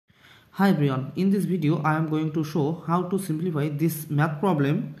Hi everyone, in this video I am going to show how to simplify this math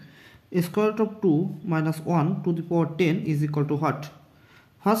problem. Square root of 2 minus 1 to the power 10 is equal to what?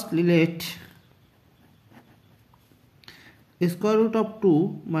 Firstly, let square root of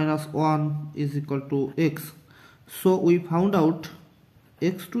 2 minus 1 is equal to x. So we found out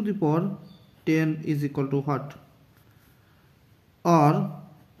x to the power 10 is equal to what? Or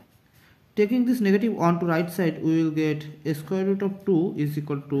taking this negative 1 to right side, we will get square root of 2 is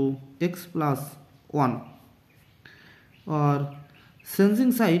equal to x plus 1. Or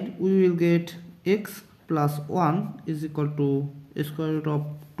changing side, we will get x plus 1 is equal to square root of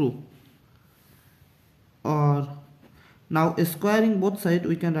 2. Or now squaring both sides,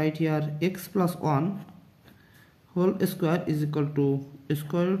 we can write here x plus 1 whole square is equal to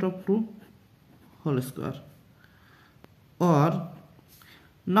square root of 2 whole square. Or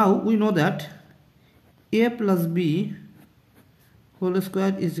now we know that a plus b whole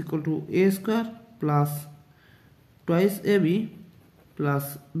square is equal to a square plus twice ab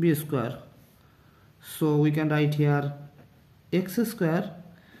plus b square. So we can write here x square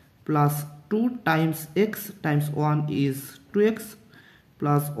plus 2 times x times 1 is 2x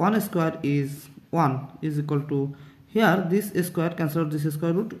plus 1 square is 1 is equal to, here this square cancel out this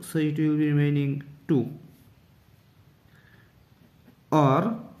square root, so it will be remaining 2.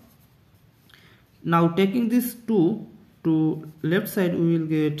 Or now taking this 2 to left side, we will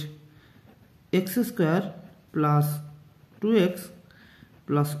get x square plus 2x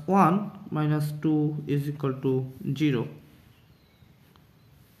plus 1 minus 2 is equal to 0.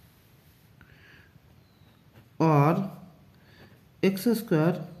 Or x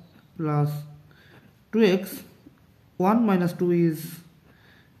square plus 2x 1 minus 2 is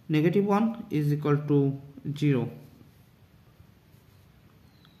negative 1 is equal to 0.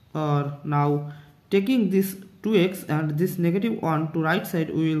 Or now taking this 2x and this negative 1 to right side,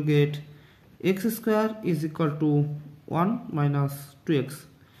 we will get x square is equal to 1 minus 2x,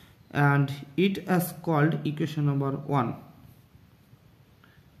 and it is called equation number 1.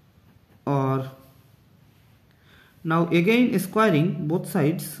 Or now again squaring both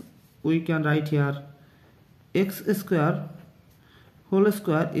sides, we can write here x square whole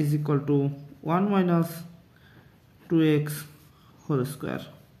square is equal to 1 minus 2x whole square.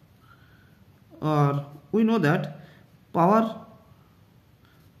 Or we know that power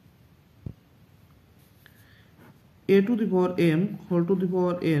a to the power m whole to the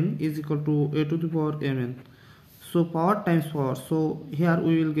power n is equal to a to the power mn. So power times power, so here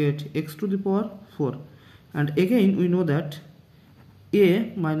we will get x to the power 4. And again we know that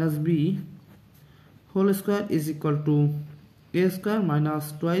a minus b whole square is equal to a square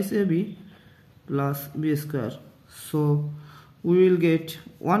minus twice ab plus b square. So we will get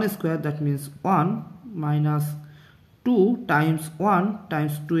 1 square, that means 1 minus 2 times 1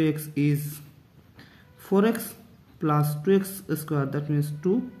 times 2x is 4x plus 2x square, that means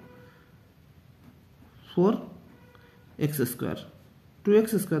 4x square.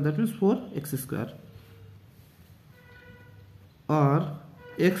 2x square, that means 4x square. Or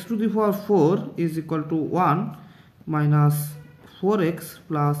x to the power 4 is equal to 1 minus 4x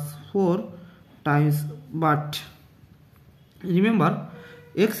plus 4 times, but remember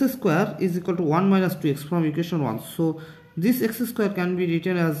x square is equal to 1 minus 2x from equation 1. So this x square can be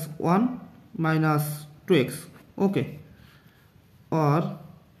written as 1 minus 2x. Okay. Or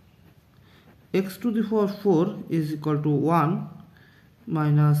x to the power 4 is equal to 1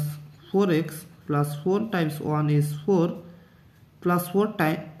 minus 4x plus 4 times 1 is 4 plus 4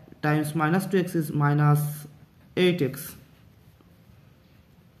 times minus 2x is minus 8x.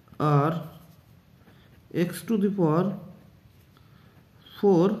 Or x to the power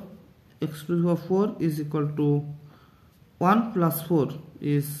 4 x to the power 4 is equal to 1 plus 4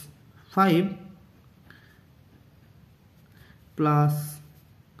 is 5 plus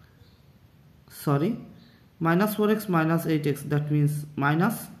minus 4x minus 8x, that means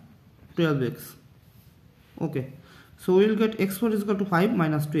minus 12x. Okay, so we will get x4 is equal to 5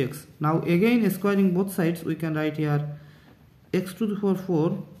 minus 2x. Now again squaring both sides, we can write here x to the power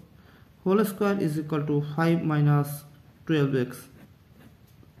 4 whole square is equal to 5 minus 12x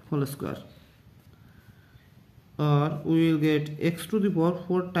whole square. Or we will get x to the power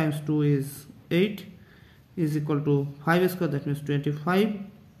 4 times 2 is 8 is equal to 5 square, that means 25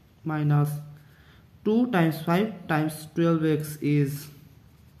 minus 2 times 5 times 12x is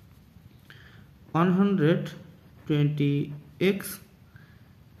 120x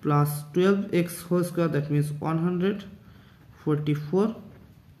plus 12x whole square, that means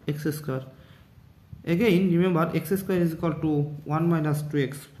 144x square. Again remember x square is equal to 1 minus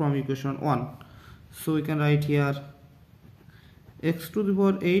 2x from equation 1. So we can write here x to the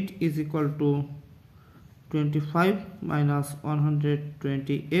power 8 is equal to 25 minus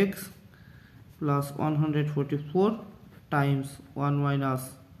 120x plus 144 times 1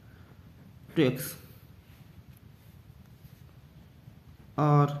 minus 2x,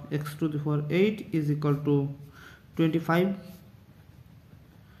 or x to the power 8 is equal to 25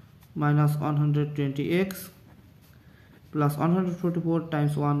 minus 120x plus 144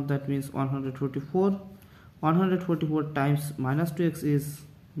 times 1, that means 144. 144 times minus 2x is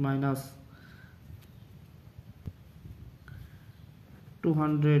minus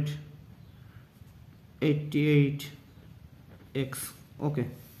 288x. Okay,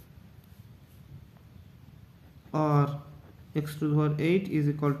 or x to the power 8 is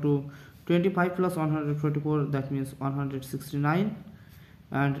equal to 25 plus 144, that means 169,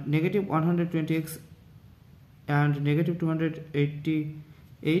 and negative 120x and negative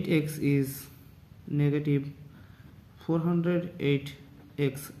 288x is negative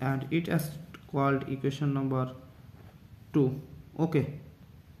 408x, and it is called equation number 2. Okay,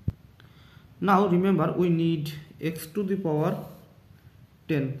 now remember we need x to the power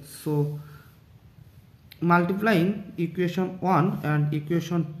 10, so multiplying equation 1 and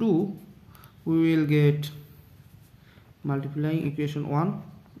equation 2, we will get, multiplying equation 1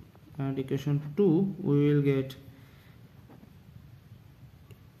 and equation 2, we will get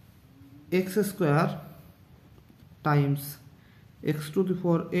x square times x to the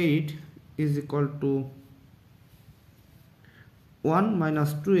power 8 is equal to 1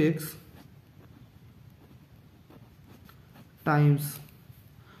 minus 2x times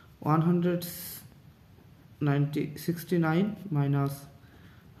 169 minus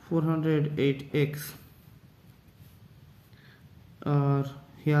 408x,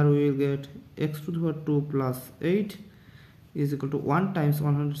 here we will get x to the power 2 plus 8 is equal to 1 times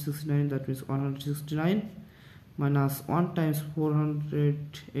 169, that means 169, minus 1 times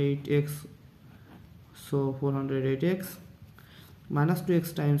 408x, so 408x, minus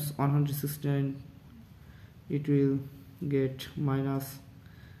 2x times 169, it will get minus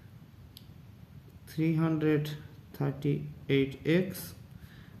 338x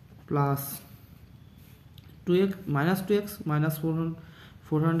plus 2x minus 2x minus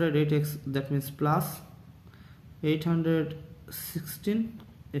 408x, that means plus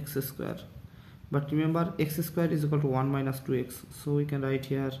 816x square. But remember, x square is equal to 1 minus 2x, so we can write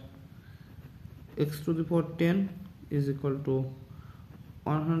here x to the power 10 is equal to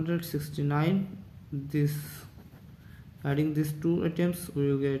 169. This, adding these two items,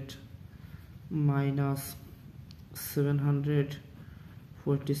 we will get minus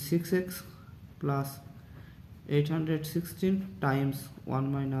 746x plus 816 times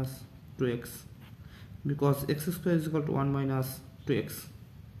 1 minus 2x, because x square is equal to 1 minus 2x,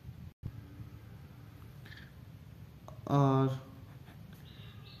 or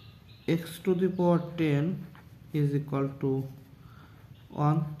x to the power 10 is equal to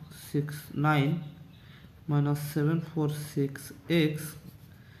 169 minus 746x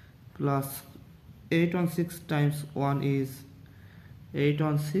plus 816 times 1 is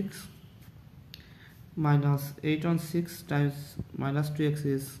 816 minus 816 times minus 2x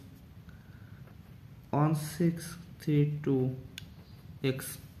is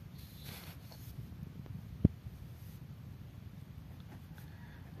 1632x,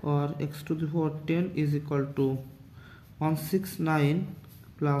 or x to the power 10 is equal to 169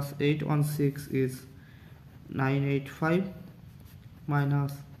 plus 816 is 985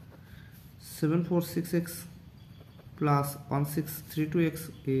 minus 746x plus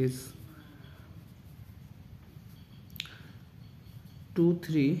 1632x is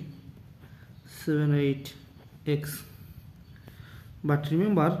 2378x. But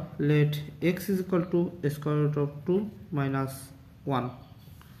remember, let x is equal to square root of 2 minus 1.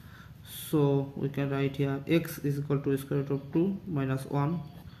 So we can write here x is equal to square root of 2 minus 1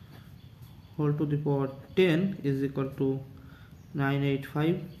 whole to the power 10 is equal to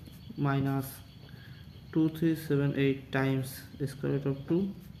 985 minus 2378 times square root of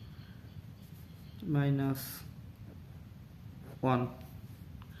 2 minus 1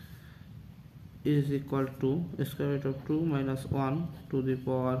 is equal to square root of 2 minus 1 to the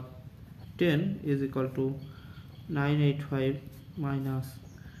power 10 is equal to 985 minus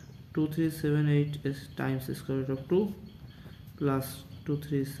 2378 is times square root of 2 plus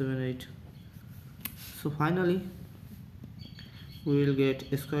 2378. So finally we will get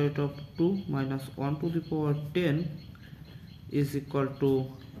square root of 2 minus 1 to the power 10 is equal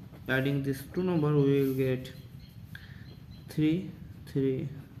to, adding this two number, we will get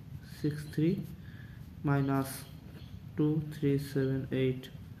 3363 minus 2378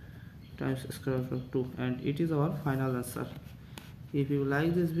 times square root of 2, and it is our final answer. If you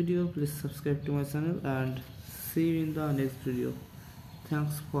like this video, please subscribe to my channel and see you in the next video.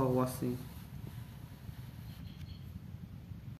 Thanks for watching.